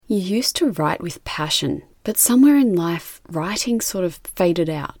You used to write with passion, but somewhere in life, writing sort of faded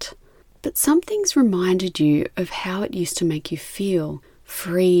out. But something's reminded you of how it used to make you feel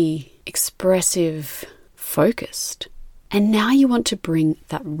free, expressive, focused. And now you want to bring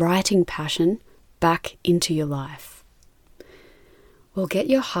that writing passion back into your life. Well, get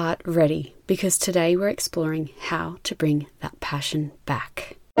your heart ready, because today we're exploring how to bring that passion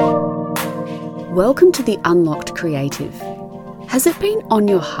back. Welcome to the Unlocked Creative. Has it been on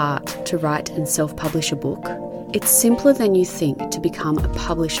your heart to write and self-publish a book? It's simpler than you think to become a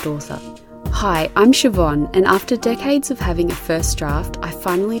published author. Hi, I'm Siobhan, and after decades of having a first draft, I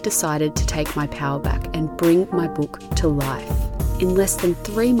finally decided to take my power back and bring my book to life. In less than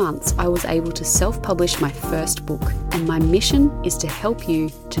 3 months, I was able to self-publish my first book, and my mission is to help you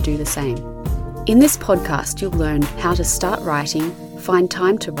to do the same. In this podcast, you'll learn how to start writing, find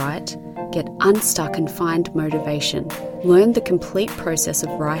time to write, get unstuck and find motivation, learn the complete process of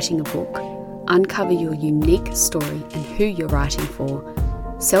writing a book, uncover your unique story and who you're writing for,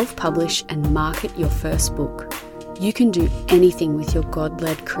 self-publish and market your first book. You can do anything with your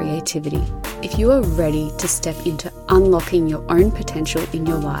God-led creativity. If you are ready to step into unlocking your own potential in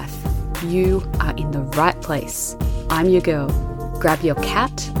your life, you are in the right place. I'm your girl. Grab your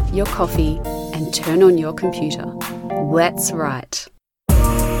cat, your coffee, and turn on your computer. Let's write.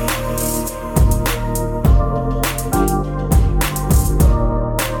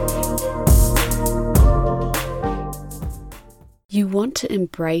 You want to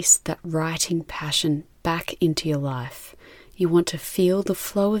embrace that writing passion back into your life. You want to feel the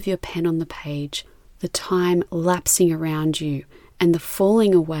flow of your pen on the page, the time lapsing around you, and the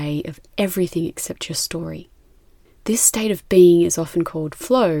falling away of everything except your story. This state of being is often called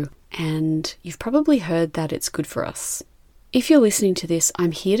flow, and you've probably heard that it's good for us. If you're listening to this,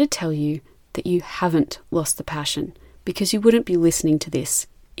 I'm here to tell you that you haven't lost the passion, because you wouldn't be listening to this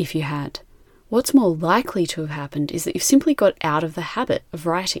if you had. What's more likely to have happened is that you've simply got out of the habit of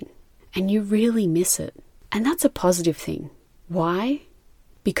writing, and you really miss it. And that's a positive thing. Why?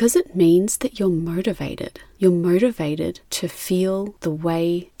 Because it means that you're motivated. You're motivated to feel the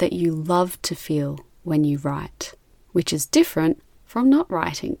way that you love to feel when you write, which is different from not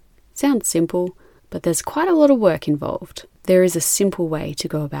writing. Sounds simple, but there's quite a lot of work involved. There is a simple way to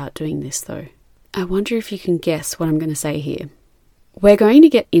go about doing this, though. I wonder if you can guess what I'm going to say here. We're going to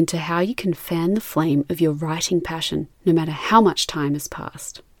get into how you can fan the flame of your writing passion, no matter how much time has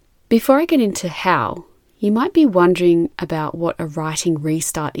passed. Before I get into how, you might be wondering about what a writing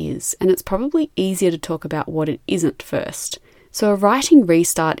restart is, and it's probably easier to talk about what it isn't first. So a writing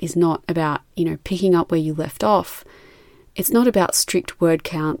restart is not about, picking up where you left off. It's not about strict word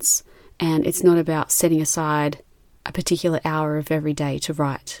counts, and it's not about setting aside a particular hour of every day to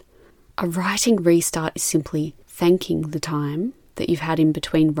write. A writing restart is simply thanking the time that you've had in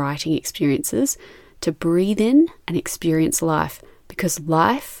between writing experiences to breathe in and experience life, because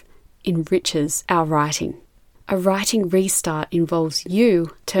life enriches our writing. A writing restart involves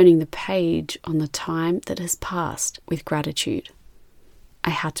you turning the page on the time that has passed with gratitude.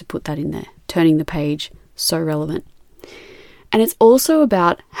 I had to put that in there. Turning the page, so relevant. And it's also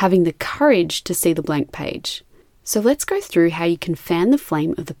about having the courage to see the blank page. So let's go through how you can fan the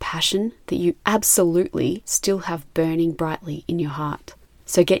flame of the passion that you absolutely still have burning brightly in your heart.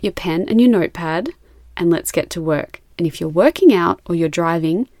 So get your pen and your notepad and let's get to work. And if you're working out or you're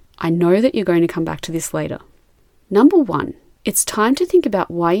driving, I know that you're going to come back to this later. Number 1, it's time to think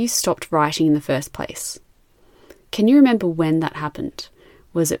about why you stopped writing in the first place. Can you remember when that happened?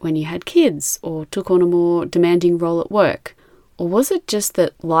 Was it when you had kids or took on a more demanding role at work? Or was it just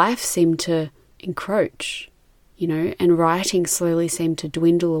that life seemed to encroach? And writing slowly seemed to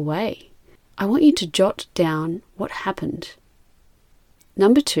dwindle away. I want you to jot down what happened.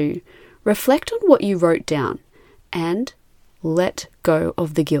 Number 2, reflect on what you wrote down and let go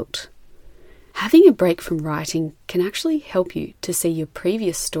of the guilt. Having a break from writing can actually help you to see your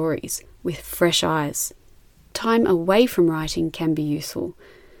previous stories with fresh eyes. Time away from writing can be useful,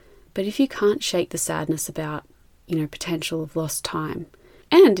 but if you can't shake the sadness about, potential of lost time,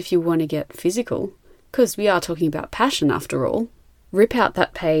 and if you want to get physical, because we are talking about passion after all, rip out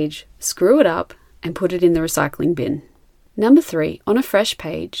that page, screw it up, and put it in the recycling bin. Number 3, on a fresh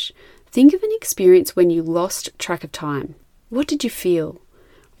page, think of an experience when you lost track of time. What did you feel?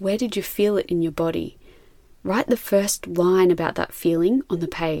 Where did you feel it in your body? Write the first line about that feeling on the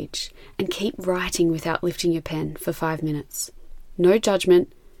page and keep writing without lifting your pen for 5 minutes. No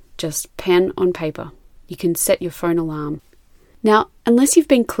judgment, just pen on paper. You can set your phone alarm. Now, unless you've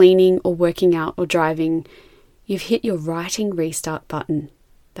been cleaning or working out or driving, you've hit your writing restart button.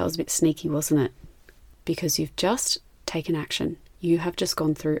 That was a bit sneaky, wasn't it? Because you've just taken action. you have just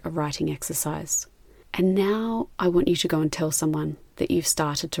gone through a writing exercise. And now I want you to go and tell someone that you've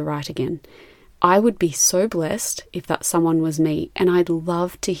started to write again. I would be so blessed if that someone was me, and I'd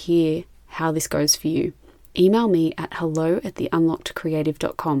love to hear how this goes for you. Email me at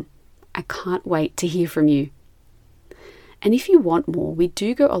hello@theunlockedcreative.com. I can't wait to hear from you. And if you want more, we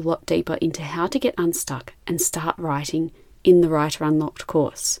do go a lot deeper into how to get unstuck and start writing in the Writer Unlocked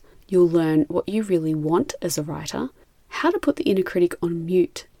course. You'll learn what you really want as a writer, how to put the inner critic on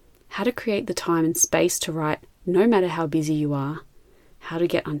mute, how to create the time and space to write no matter how busy you are, how to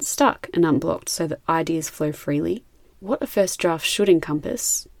get unstuck and unblocked so that ideas flow freely, what a first draft should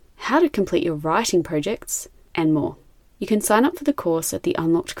encompass, how to complete your writing projects, and more. You can sign up for the course at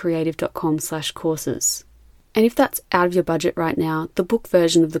theunlockedcreative.com/courses. And if that's out of your budget right now, the book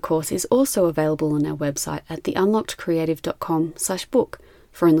version of the course is also available on our website at theunlockedcreative.com/book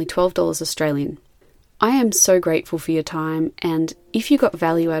for only $12 Australian. I am so grateful for your time, and if you got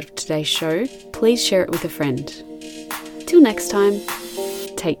value out of today's show, please share it with a friend. Till next time,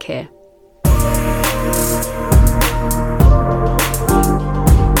 take care.